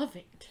love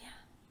it. Yeah.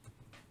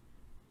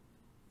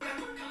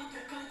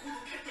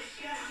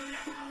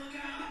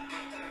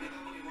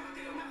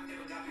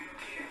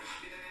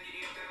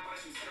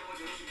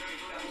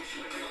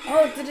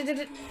 Oh, I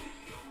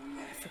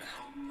forgot.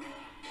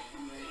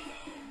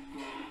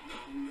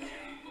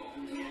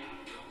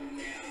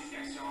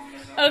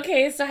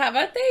 Okay, so how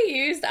about they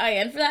used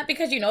Ian for that?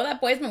 Because you know that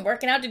boy's been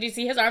working out. Did you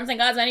see his arms in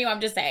God's menu? I'm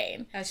just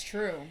saying. That's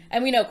true.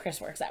 And we know Chris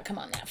works out. Come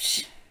on now.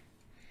 Shh.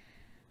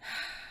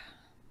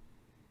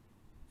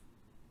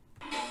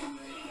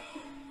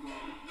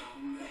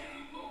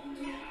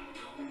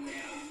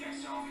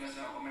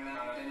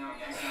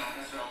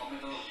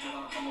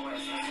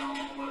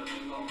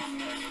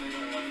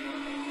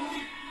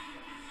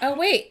 Oh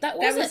wait, that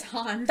was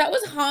Han. That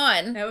was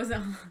Han. That was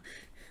Han.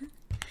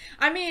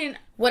 I mean,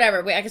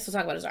 whatever. Wait, I guess we'll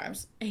talk about his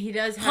arms. He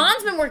does.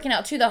 Han's been working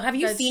out too, though. Have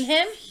you seen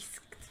him?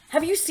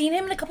 Have you seen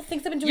him in a couple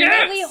things I've been doing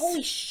lately?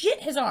 Holy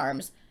shit, his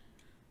arms.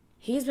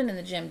 He's been in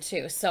the gym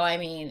too. So I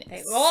mean,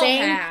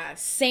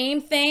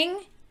 same thing.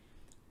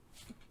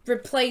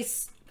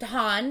 Replace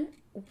Han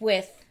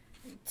with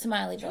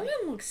Smiley Boy. Jordan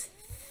looks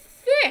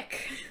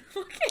thick.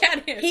 Look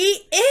at him.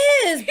 He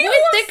is. Boy,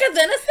 thicker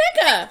than a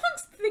snicker. He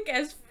looks thick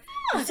as fuck.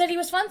 You said he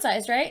was fun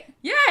size, right?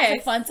 Yes.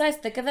 So fun size,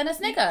 thicker than a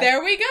snicker.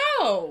 There we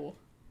go.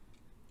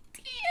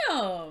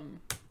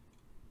 Damn.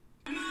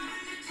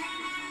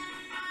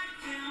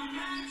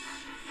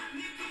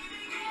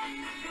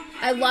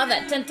 I love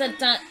it. Dun, dun,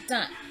 dun,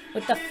 dun.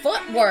 With the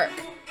footwork.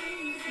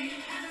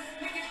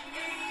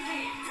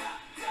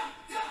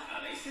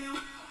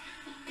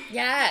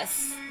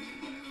 Yes.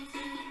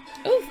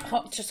 Ooh,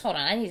 just hold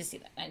on. I need to see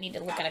that. I need to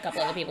look at a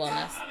couple other people in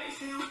this.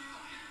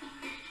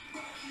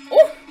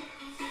 Ooh.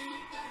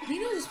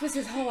 Lino just puts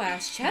his whole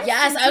ass chest.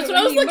 Yes, that's what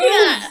I was looking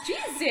at.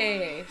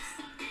 Jesus.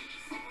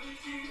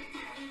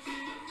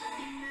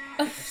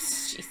 Oh,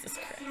 Jesus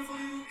Christ.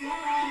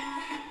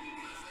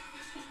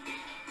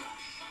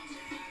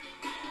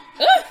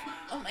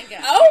 Oh my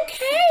God.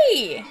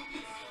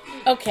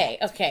 Okay.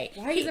 Okay.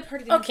 Why is it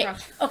part of the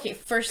Okay.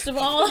 First of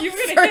all,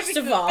 first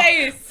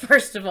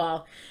of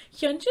all,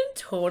 Hyunjin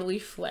totally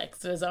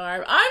flexed his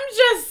arm. I'm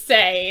just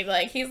saying,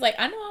 like, he's like,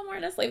 I know I'm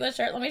wearing a sleeveless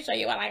shirt. Let me show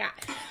you what I got.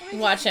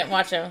 Watch him.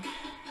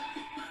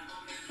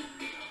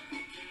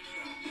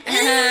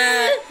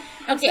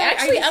 Okay,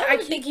 actually, I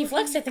don't think he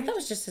flexed. I think that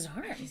was just his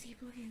arm. Why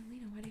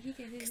did he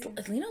get it?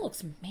 Because Lino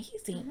looks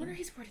amazing. I wonder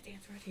he's part of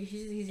dance right.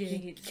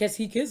 Because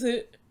he gets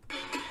it.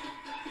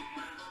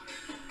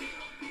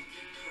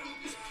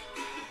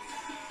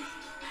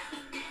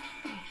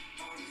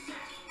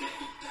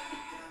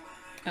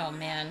 Oh,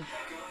 man.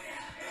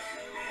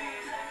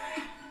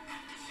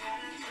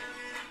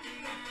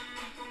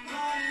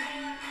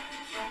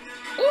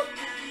 Ooh.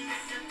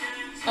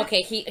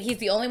 Okay, he's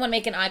the only one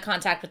making eye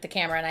contact with the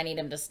camera, and I need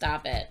him to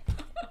stop it.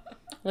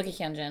 Look at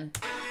Hyunjin.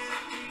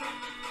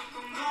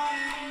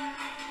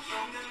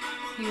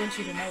 He wants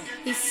you to know.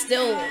 He's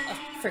still a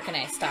freaking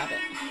A. Stop it.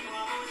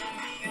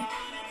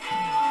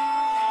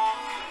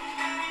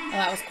 Oh,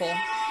 that was cool.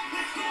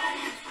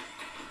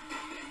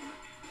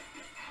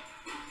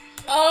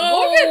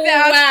 Oh, look at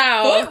that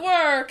wow.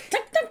 footwork.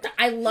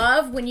 I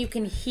love when you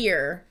can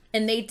hear,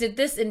 and they did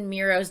this in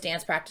Miro's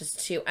dance practice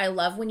too. I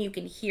love when you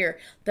can hear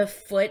the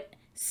foot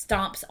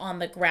stomps on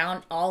the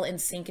ground all in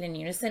sync and in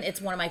unison.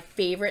 It's one of my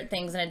favorite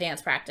things in a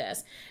dance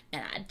practice,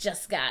 and I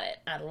just got it.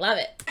 I love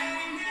it.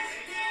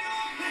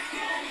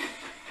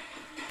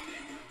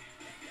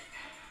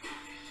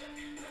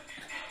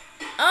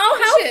 Oh,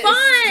 how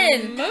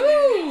fun!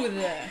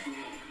 Smooth.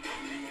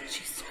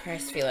 Jesus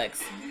Christ,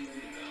 Felix.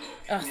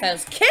 Oh,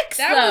 those kicks,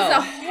 That though. was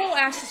a whole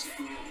ass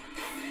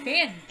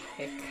fan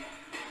kick.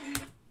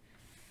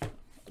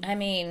 I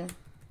mean,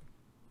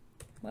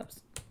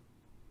 whoops.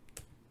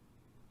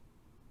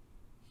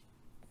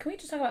 Can we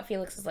just talk about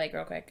Felix's leg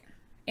real quick?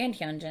 And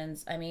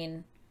Hyunjin's. I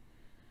mean...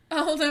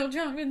 Oh, no,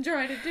 Jongin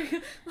tried to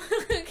do...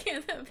 Look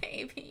at the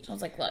baby. I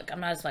was like, look, I'm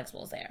not as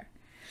flexible as they are.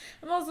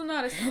 I'm also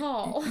not as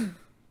tall.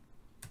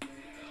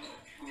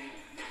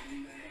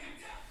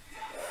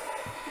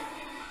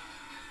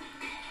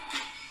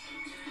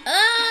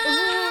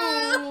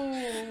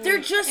 They're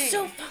just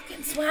so fucking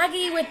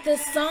swaggy with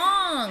this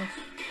song.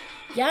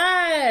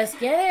 Yes,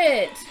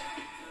 get it.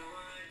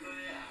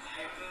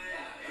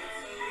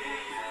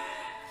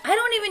 I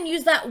don't even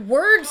use that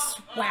word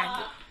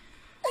swaggy.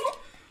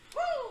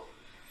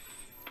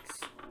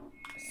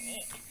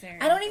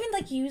 I don't even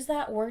like use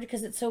that word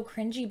because it's so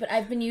cringy, but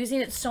I've been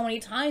using it so many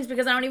times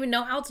because I don't even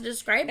know how to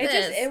describe this.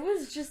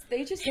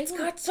 It's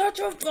got such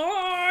a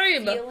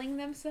vibe. Feeling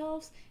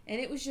themselves, and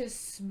it was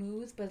just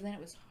smooth, but then it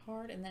was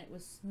hard, and then it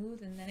was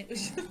smooth, and then it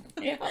was just...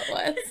 Yeah, it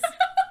was.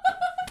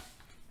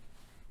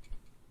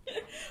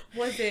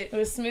 Was it? It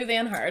was smooth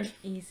and hard.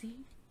 Easy?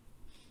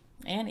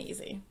 And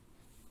easy.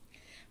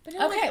 But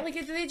no, okay.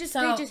 they just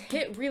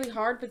hit really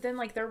hard, but then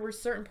like there were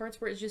certain parts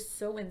where it's just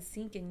so in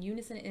sync and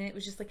unison, and it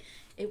was just like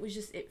it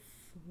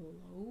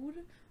flowed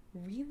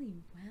really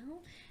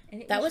well,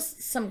 and that was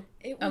some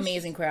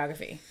amazing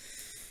choreography.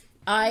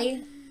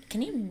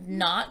 Can you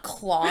not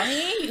claw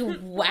me, you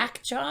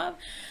whack job?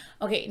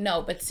 Okay,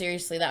 no, but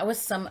seriously, that was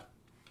some.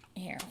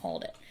 Here,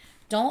 hold it.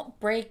 Don't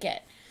break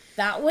it.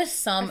 That was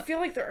some. I feel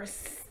like there are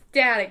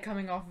static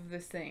coming off of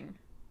this thing.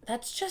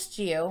 That's just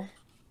you.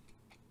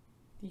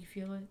 Do you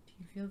feel it? Do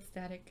you feel the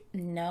static?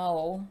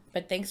 No,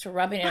 but thanks for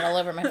rubbing it all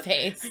over my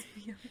face.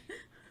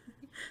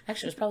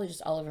 Actually, it was probably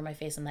just all over my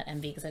face on that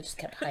MV because I just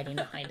kept hiding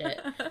behind it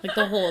like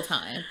the whole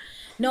time.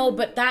 No,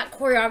 but that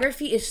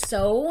choreography is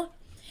so...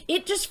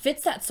 It just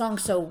fits that song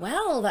so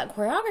well, that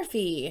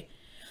choreography.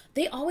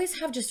 They always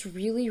have just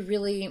really,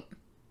 really,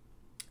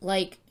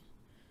 like...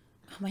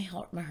 Oh, my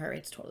heart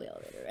rate's totally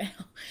elevated right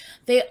now.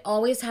 They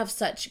always have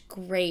such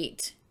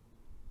great,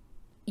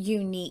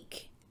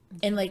 unique,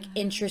 and like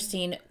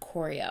interesting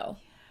choreo.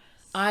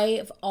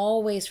 I've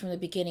always, from the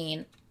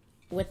beginning,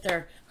 with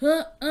their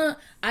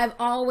I've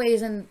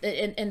always in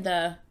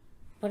the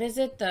what is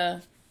it,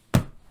 the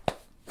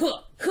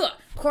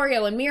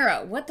choreo and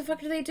Miro. What the fuck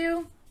do they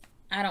do?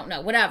 I don't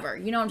know. Whatever.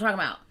 You know what I'm talking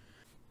about.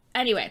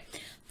 Anyway,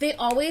 they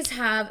always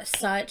have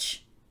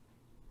such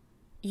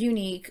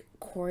unique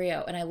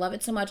choreo, and I love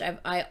it so much.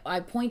 I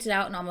pointed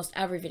out in almost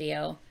every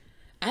video.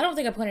 I don't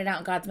think I pointed out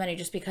in God's Menu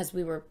just because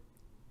we were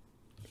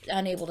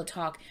unable to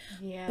talk.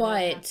 Yeah,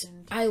 but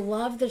I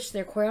love their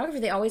choreography.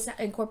 They always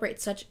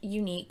incorporate such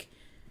unique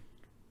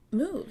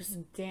moves.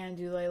 Damn,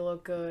 do they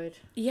look good?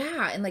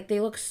 Yeah, and like they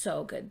look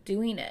so good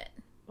doing it.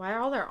 Why are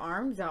all their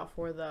arms out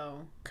for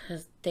though?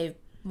 Because they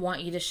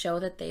want you to show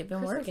that they've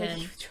been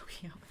working.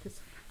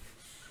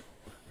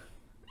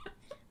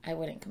 I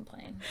wouldn't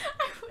complain.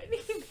 I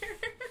wouldn't either.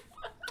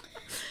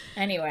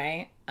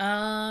 Anyway,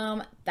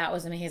 that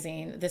was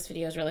amazing. This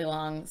video is really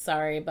long.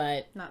 Sorry,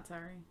 but not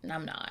sorry.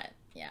 I'm not.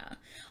 Yeah,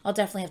 I'll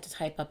definitely have to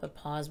type up a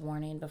pause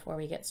warning before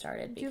we get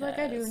started. Do like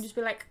I do and just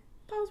be like,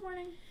 pause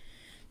warning.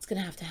 It's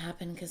gonna have to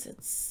happen because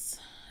it's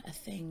a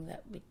thing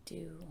that we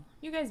do.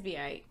 You guys be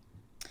aight.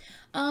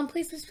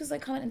 Please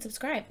like, comment, and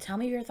subscribe. Tell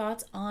me your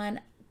thoughts on.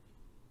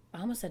 I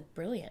almost said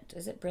brilliant.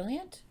 Is it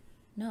brilliant?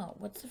 No.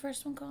 What's the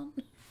first one called?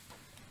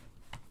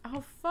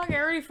 Oh fuck! I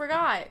already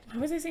forgot. Why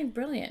was I saying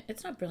brilliant?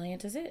 It's not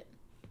brilliant, is it?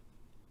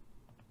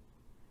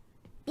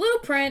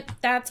 Blueprint.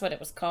 That's what it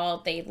was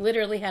called. They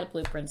literally had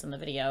blueprints in the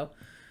video.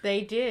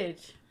 They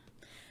did.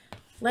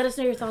 Let us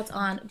know your thoughts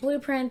on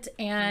Blueprint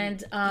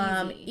and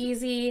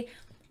Easy.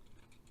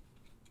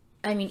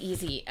 I mean,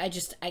 Easy. I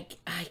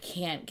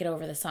can't get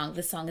over this song.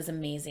 This song is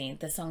amazing.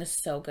 This song is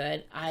so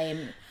good.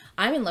 I'm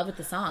in love with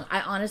the song.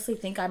 I honestly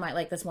think I might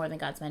like this more than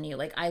God's Menu.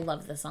 Like, I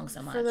love this song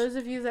so much. For those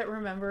of you that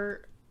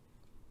remember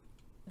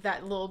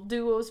that little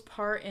duo's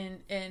part in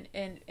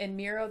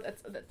Miro,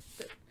 that's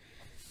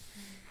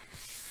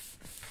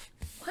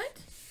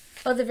what?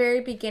 Oh, the very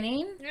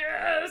beginning?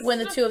 Yes! When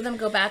the two of them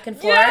go back and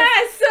forth?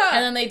 Yes!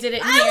 And then they did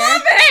it here? I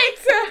love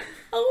it!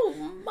 Oh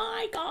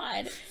my god.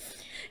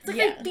 like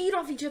Yeah. they feed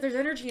off each other's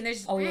energy and they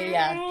just. Oh,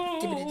 yeah.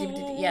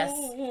 Yes.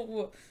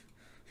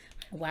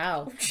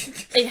 Wow.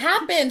 It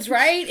happens,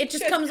 right? It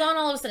just comes on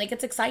all of a sudden. It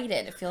gets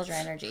excited. It feels your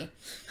energy.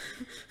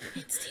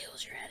 It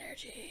steals your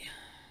energy.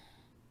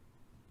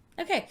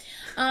 Okay.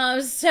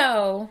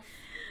 So,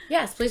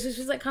 yes,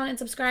 please like, comment, and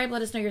subscribe.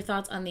 Let us know your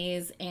thoughts on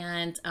these.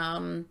 And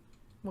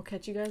We'll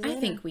catch you guys I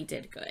later. think we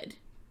did good.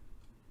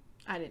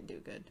 I didn't do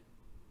good.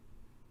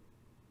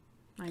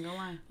 I ain't gonna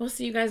lie. We'll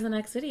see you guys in the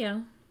next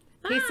video.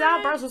 Peace Bye.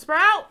 out, Brussels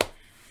sprout!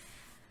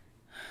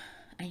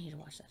 I need to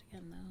watch that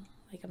again, though.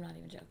 Like, I'm not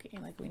even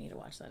joking. Like, we need to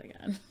watch that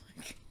again.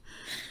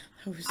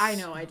 That was I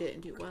know I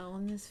didn't do well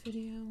in this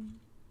video.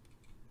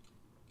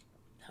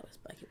 That was,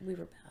 like, we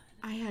were bad.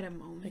 I had a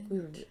moment. Like, we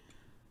were...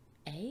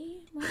 A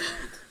moment?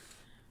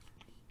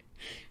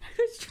 I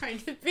was trying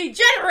to be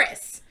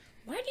generous!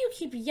 Why do you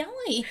keep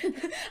yelling?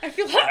 I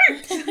feel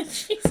hurt!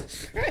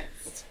 Jesus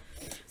Christ.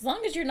 As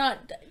long as you're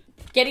not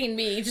getting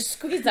me, just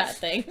squeeze that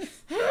thing.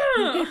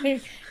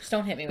 Just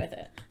don't hit me with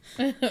it.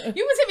 You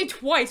almost hit me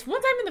twice.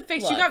 One time in the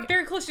face. Look, You got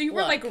very close. You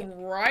were like look.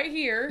 right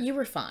here. You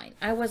were fine.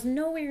 I was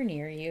nowhere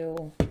near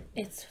you.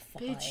 It's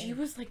fine. Bitch, you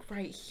was like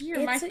right here.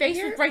 It's- My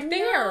face was right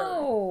there.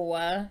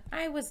 No,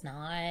 I was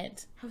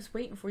not. I was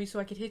waiting for you so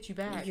I could hit you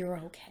back. You're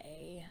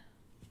okay.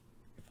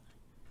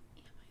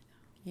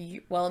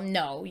 Well,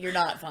 no, you're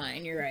not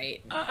fine. You're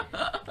right.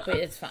 But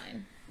it's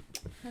fine.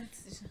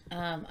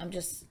 I'm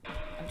just